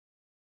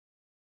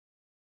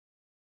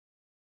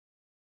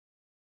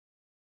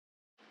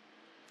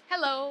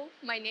Hello,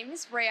 my name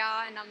is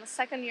Rhea and I'm a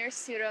second year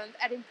student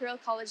at Imperial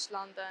College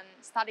London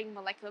studying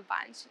molecular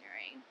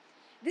bioengineering.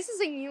 This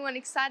is a new and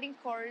exciting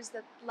course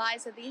that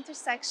lies at the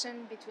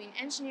intersection between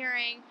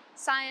engineering,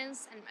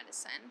 science, and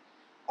medicine.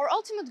 Our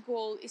ultimate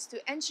goal is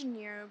to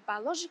engineer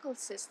biological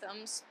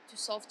systems to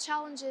solve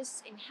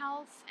challenges in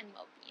health and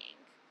well-being.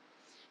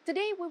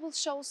 Today we will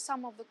show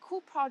some of the cool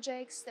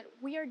projects that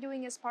we are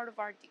doing as part of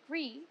our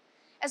degree,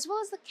 as well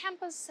as the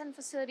campus and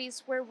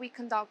facilities where we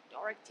conduct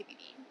our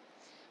activity.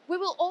 We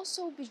will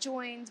also be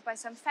joined by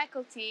some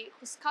faculty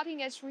whose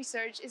cutting-edge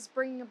research is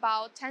bringing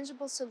about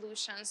tangible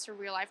solutions to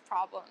real-life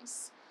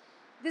problems.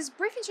 This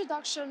brief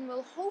introduction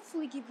will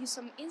hopefully give you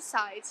some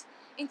insight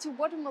into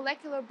what a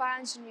molecular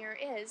bioengineer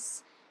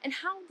is and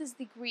how this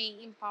degree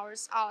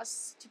empowers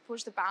us to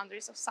push the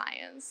boundaries of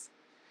science.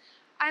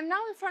 I'm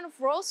now in front of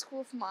Royal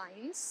School of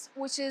Mines,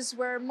 which is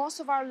where most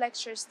of our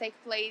lectures take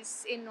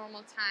place in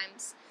normal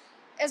times.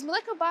 As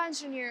molecular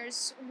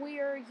bioengineers, we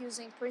are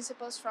using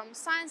principles from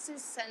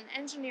sciences and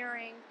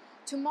engineering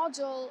to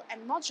model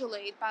and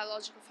modulate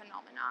biological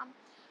phenomena.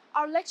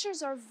 Our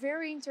lectures are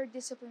very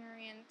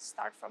interdisciplinary and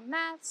start from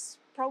maths,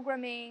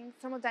 programming,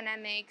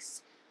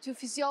 thermodynamics, to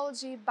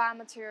physiology,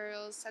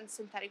 biomaterials, and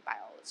synthetic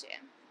biology.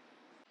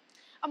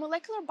 A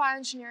molecular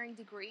bioengineering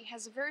degree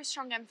has a very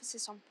strong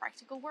emphasis on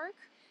practical work,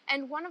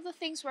 and one of the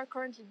things we're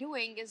currently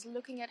doing is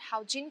looking at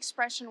how gene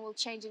expression will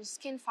change in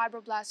skin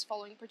fibroblasts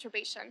following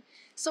perturbation.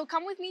 So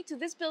come with me to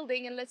this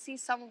building and let's see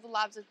some of the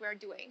labs that we're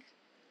doing.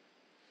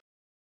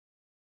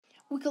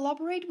 We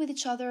collaborate with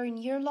each other in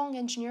year-long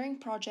engineering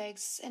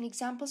projects, and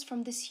examples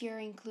from this year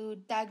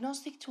include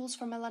diagnostic tools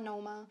for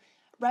melanoma,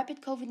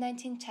 rapid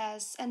COVID-19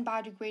 tests, and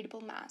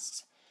biodegradable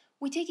masks.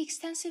 We take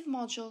extensive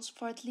modules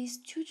for at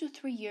least 2 to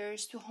 3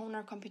 years to hone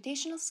our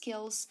computational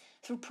skills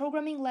through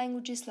programming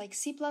languages like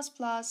C++,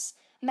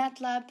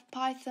 MATLAB,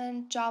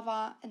 Python,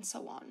 Java, and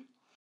so on.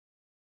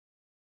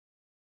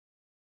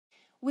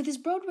 With this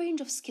broad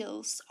range of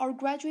skills, our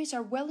graduates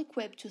are well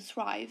equipped to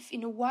thrive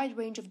in a wide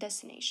range of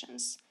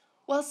destinations.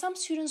 While some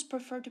students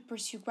prefer to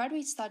pursue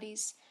graduate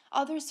studies,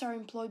 others are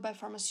employed by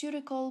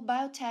pharmaceutical,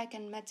 biotech,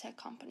 and medtech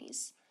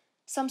companies.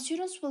 Some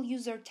students will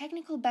use their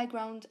technical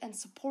background and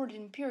support at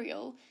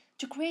Imperial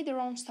to create their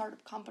own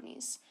startup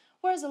companies,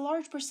 whereas a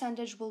large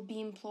percentage will be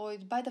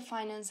employed by the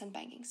finance and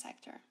banking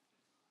sector.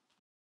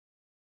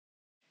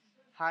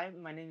 Hi,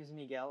 my name is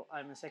Miguel.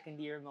 I'm a second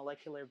year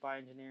molecular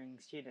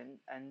bioengineering student,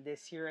 and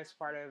this year, as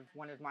part of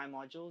one of my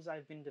modules,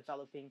 I've been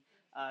developing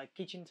a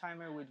kitchen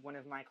timer with one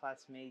of my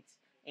classmates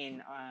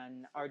in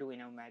an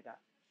Arduino Mega.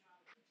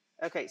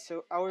 Okay,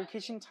 so our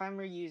kitchen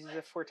timer uses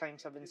a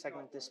 4x7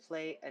 segment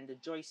display and a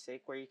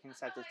joystick where you can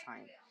set the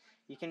time.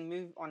 You can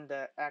move on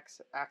the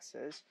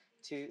x-axis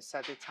to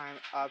set the time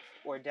up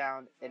or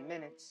down in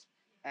minutes,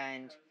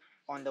 and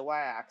on the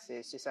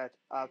y-axis to set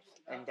up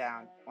and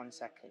down on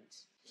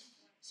seconds.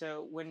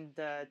 So when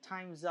the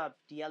time's up,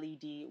 the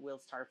LED will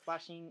start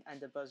flashing and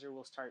the buzzer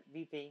will start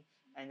beeping,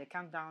 and the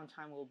countdown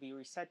time will be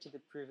reset to the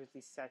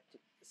previously set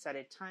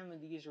time,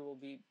 and the user will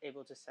be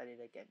able to set it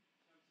again.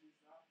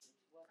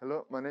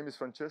 Hello, my name is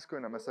Francesco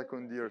and I'm a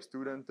second year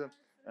student,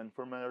 and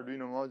for my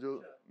Arduino module,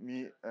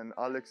 me and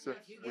Alex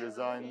we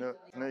designed a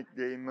snake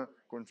game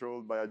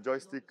controlled by a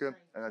joystick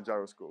and a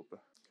gyroscope.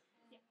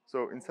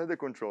 So inside the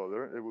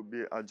controller there will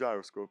be a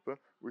gyroscope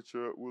which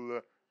will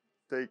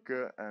take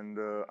and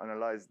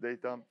analyze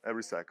data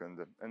every second,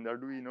 and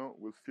Arduino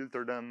will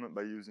filter them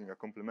by using a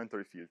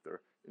complementary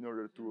filter in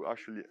order to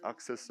actually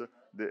access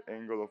the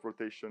angle of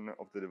rotation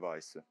of the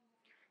device,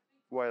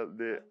 while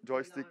the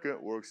joystick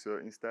works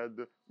instead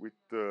with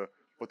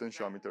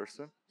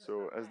potentiometers.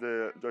 So as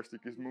the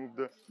joystick is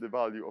moved, the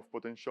value of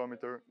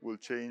potentiometer will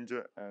change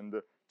and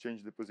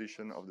change the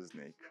position of the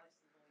snake.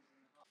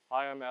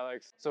 Hi, I'm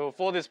Alex. So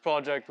for this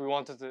project, we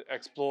wanted to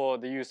explore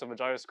the use of a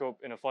gyroscope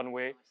in a fun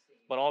way,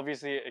 but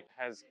obviously it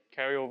has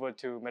carryover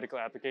to medical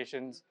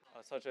applications,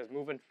 such as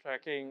movement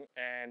tracking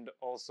and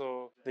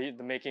also the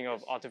making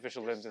of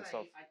artificial limbs and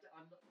stuff.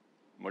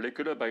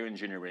 Molecular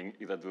bioengineering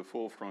is at the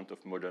forefront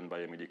of modern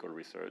biomedical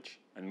research,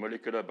 and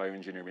molecular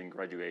bioengineering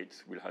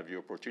graduates will have the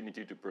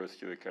opportunity to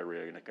pursue a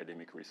career in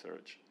academic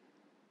research.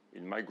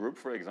 In my group,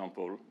 for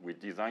example, we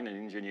design and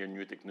engineer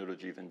new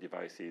technologies and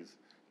devices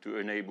to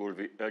enable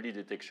the early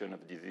detection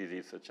of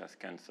diseases such as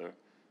cancer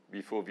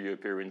before the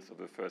appearance of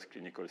the first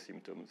clinical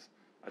symptoms,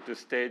 at a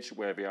stage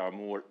where they are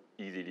more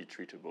easily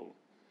treatable.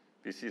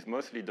 This is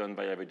mostly done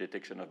via the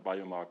detection of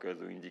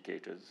biomarkers or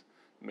indicators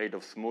made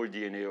of small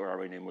DNA or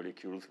RNA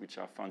molecules which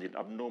are found in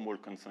abnormal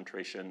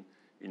concentration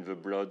in the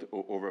blood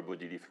or other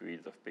bodily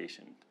fluids of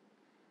patients.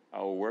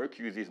 Our work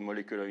uses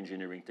molecular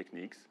engineering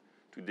techniques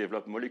to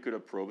develop molecular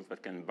probes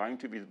that can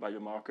bind to these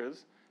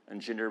biomarkers and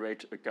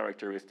generate a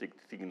characteristic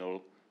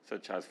signal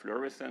such as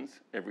fluorescence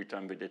every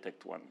time they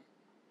detect one.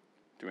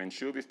 To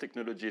ensure these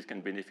technologies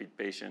can benefit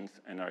patients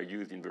and are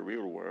used in the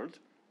real world,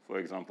 for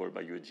example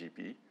by your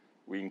GP,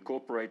 we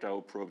incorporate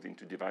our probes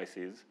into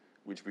devices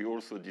which we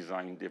also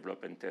design,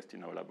 develop, and test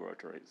in our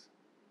laboratories.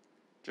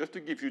 Just to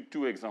give you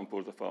 2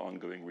 examples of our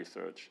ongoing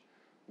research,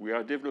 we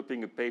are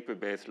developing a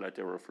paper-based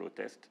lateral flow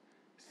test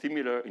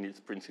similar in its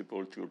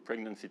principle to a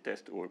pregnancy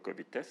test or a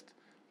COVID test,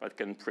 that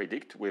can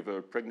predict whether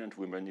a pregnant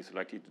woman is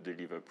likely to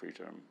deliver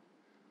preterm.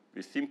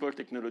 This simple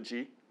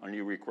technology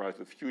only requires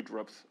a few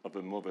drops of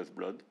a mother's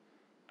blood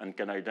and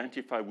can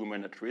identify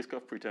women at risk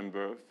of preterm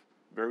birth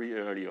very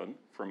early on,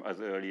 from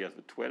as early as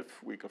the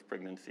 12th week of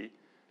pregnancy,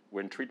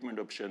 when treatment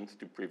options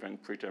to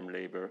prevent preterm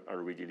labor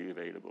are readily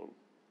available.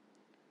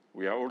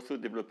 We are also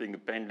developing a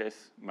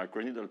painless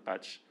microneedle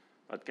patch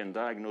that can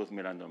diagnose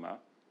melanoma,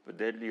 the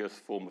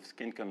deadliest form of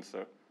skin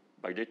cancer,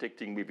 by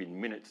detecting within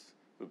minutes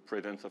the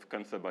presence of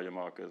cancer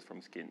biomarkers from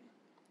skin.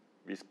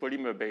 These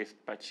polymer-based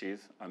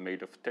patches are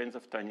made of tens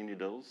of tiny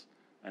needles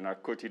and are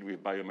coated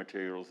with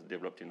biomaterials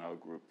developed in our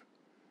group.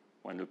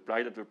 When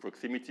applied at the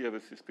proximity of a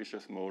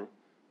suspicious mole,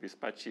 these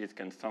patches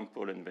can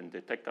sample and then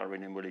detect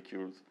RNA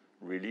molecules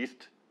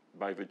released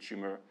by the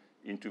tumor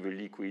into the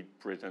liquid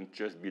present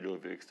just below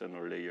the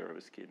external layer of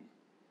the skin.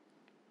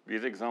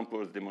 These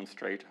examples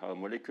demonstrate how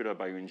molecular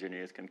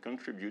bioengineers can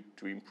contribute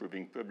to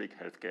improving public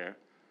health care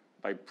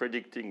by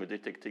predicting or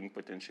detecting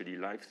potentially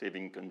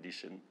life-saving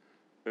conditions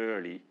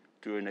early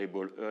to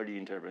enable early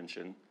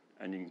intervention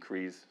and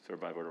increase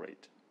survival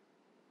rate.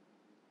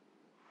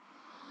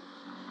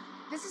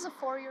 This is a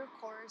 4-year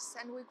course,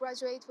 and we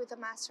graduate with a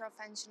Master of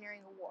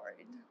Engineering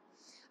award.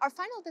 Our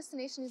final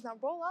destination is now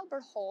Royal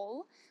Albert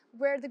Hall,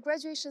 where the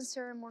graduation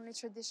ceremony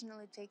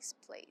traditionally takes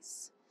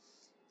place.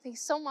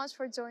 Thanks so much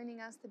for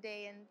joining us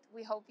today, and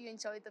we hope you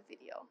enjoyed the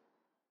video.